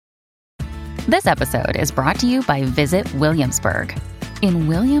This episode is brought to you by Visit Williamsburg. In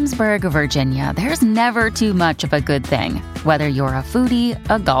Williamsburg, Virginia, there's never too much of a good thing. Whether you're a foodie,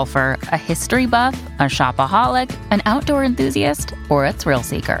 a golfer, a history buff, a shopaholic, an outdoor enthusiast, or a thrill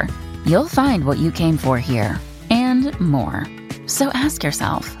seeker, you'll find what you came for here and more. So ask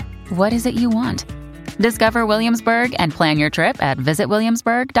yourself, what is it you want? Discover Williamsburg and plan your trip at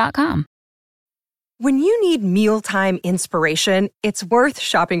visitwilliamsburg.com. When you need mealtime inspiration, it's worth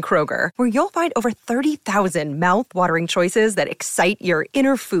shopping Kroger, where you'll find over 30,000 mouth-watering choices that excite your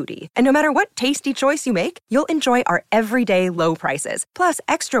inner foodie. And no matter what tasty choice you make, you'll enjoy our everyday low prices, plus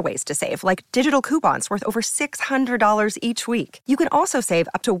extra ways to save, like digital coupons worth over $600 each week. You can also save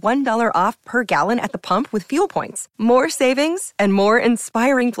up to $1 off per gallon at the pump with fuel points. More savings and more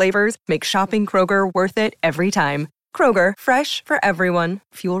inspiring flavors make shopping Kroger worth it every time. Kroger, fresh for everyone.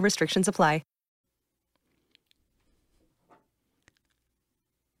 Fuel restrictions apply.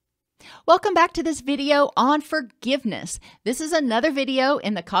 Welcome back to this video on forgiveness. This is another video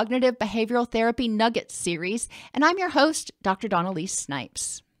in the Cognitive Behavioral Therapy Nuggets series, and I'm your host, Dr. Dawn-Elise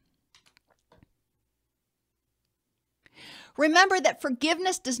Snipes. Remember that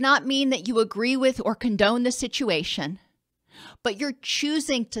forgiveness does not mean that you agree with or condone the situation, but you're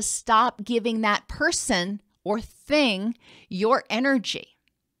choosing to stop giving that person or thing your energy.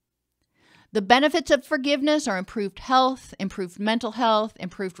 The benefits of forgiveness are improved health, improved mental health,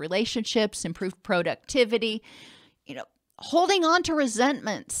 improved relationships, improved productivity. Holding on to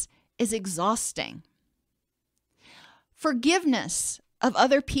resentments is exhausting. Forgiveness of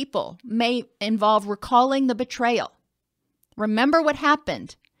other people may involve recalling the betrayal. Remember what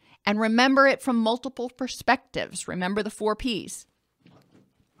happened and remember it from multiple perspectives. Remember the 4 Ps.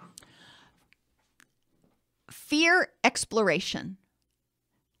 Fear exploration.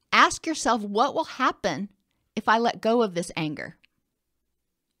 Ask yourself, what will happen if I let go of this anger?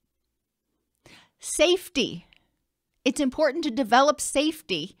 Safety. It's important to develop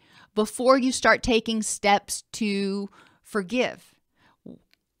safety before you start taking steps to forgive.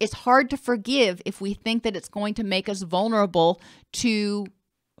 It's hard to forgive if we think that it's going to make us vulnerable to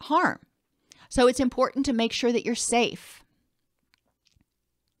harm. So it's important to make sure that you're safe.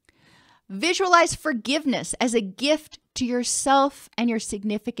 Visualize forgiveness as a gift to yourself and your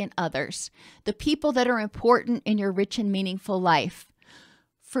significant others, the people that are important in your rich and meaningful life.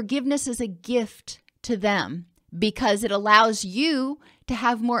 Forgiveness is a gift to them because it allows you to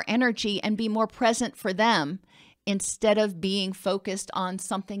have more energy and be more present for them instead of being focused on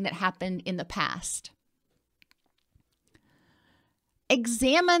something that happened in the past.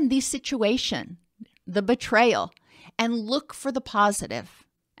 Examine the situation, the betrayal, and look for the positive.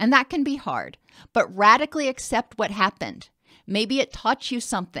 And that can be hard, but radically accept what happened. Maybe it taught you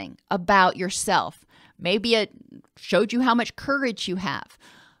something about yourself. Maybe it showed you how much courage you have.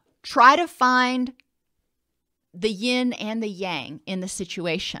 Try to find the yin and the yang in the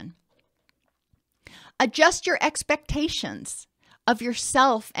situation. Adjust your expectations of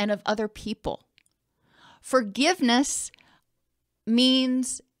yourself and of other people. Forgiveness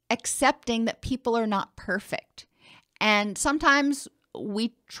means accepting that people are not perfect. And sometimes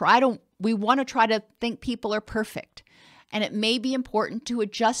we want to try to think people are perfect. And it may be important to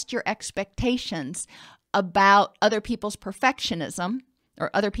adjust your expectations about other people's perfectionism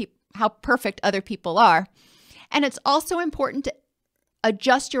or how perfect other people are. And it's also important to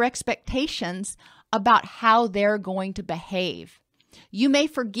adjust your expectations about how they're going to behave. You may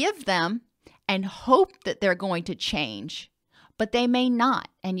forgive them and hope that they're going to change, but they may not.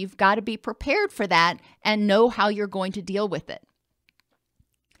 And you've got to be prepared for that and know how you're going to deal with it.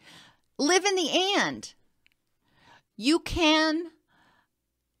 Live in the and. You can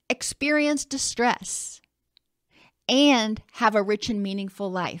experience distress and have a rich and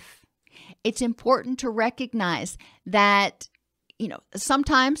meaningful life. It's important to recognize that,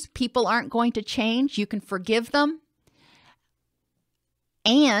 sometimes people aren't going to change. You can forgive them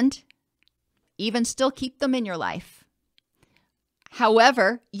and even still keep them in your life.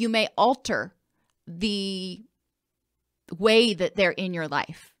 However, you may alter the way that they're in your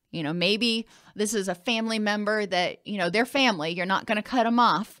life. Maybe this is a family member that, they're family. You're not going to cut them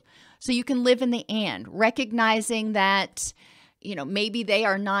off. So you can live in the and, recognizing that, maybe they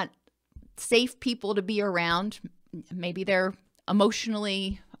are not safe people to be around. Maybe they're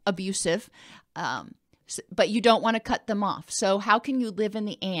emotionally abusive, but you don't want to cut them off. So how can you live in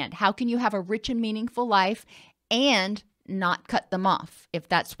the and? How can you have a rich and meaningful life and not cut them off if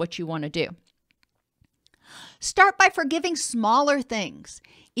that's what you want to do? Start by forgiving smaller things.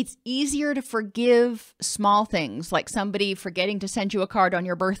 It's easier to forgive small things like somebody forgetting to send you a card on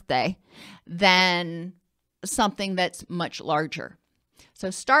your birthday than something that's much larger. So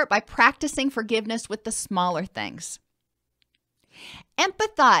start by practicing forgiveness with the smaller things.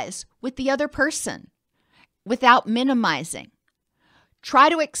 Empathize with the other person without minimizing. Try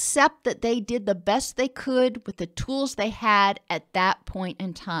to accept that they did the best they could with the tools they had at that point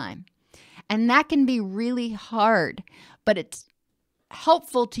in time. And that can be really hard, but it's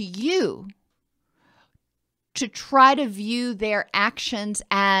helpful to you to try to view their actions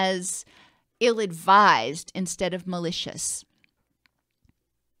as ill-advised instead of malicious.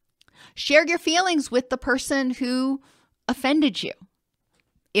 Share your feelings with the person who offended you,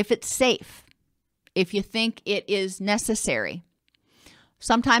 if it's safe, if you think it is necessary.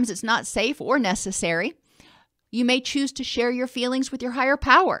 Sometimes it's not safe or necessary. You may choose to share your feelings with your higher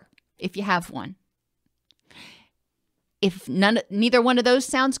power, if you have one. If neither one of those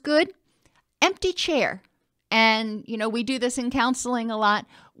sounds good, empty chair. And, we do this in counseling a lot.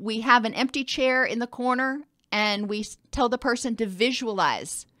 We have an empty chair in the corner, and we tell the person to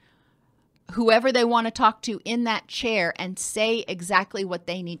visualize whoever they want to talk to in that chair and say exactly what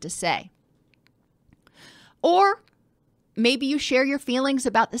they need to say. Or maybe you share your feelings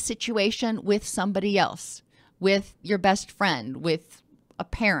about the situation with somebody else, with your best friend, with a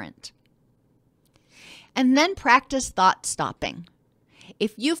parent. And then practice thought stopping.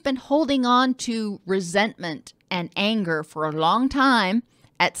 If you've been holding on to resentment and anger for a long time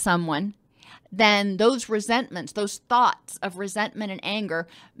at someone, then those resentments, those thoughts of resentment and anger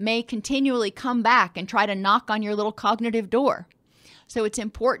may continually come back and try to knock on your little cognitive door. So it's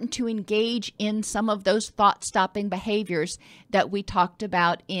important to engage in some of those thought-stopping behaviors that we talked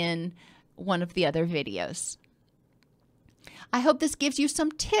about in one of the other videos. I hope this gives you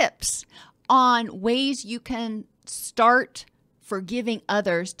some tips on ways you can start forgiving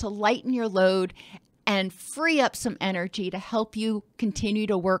others to lighten your load and free up some energy to help you continue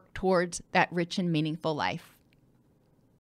to work towards that rich and meaningful life.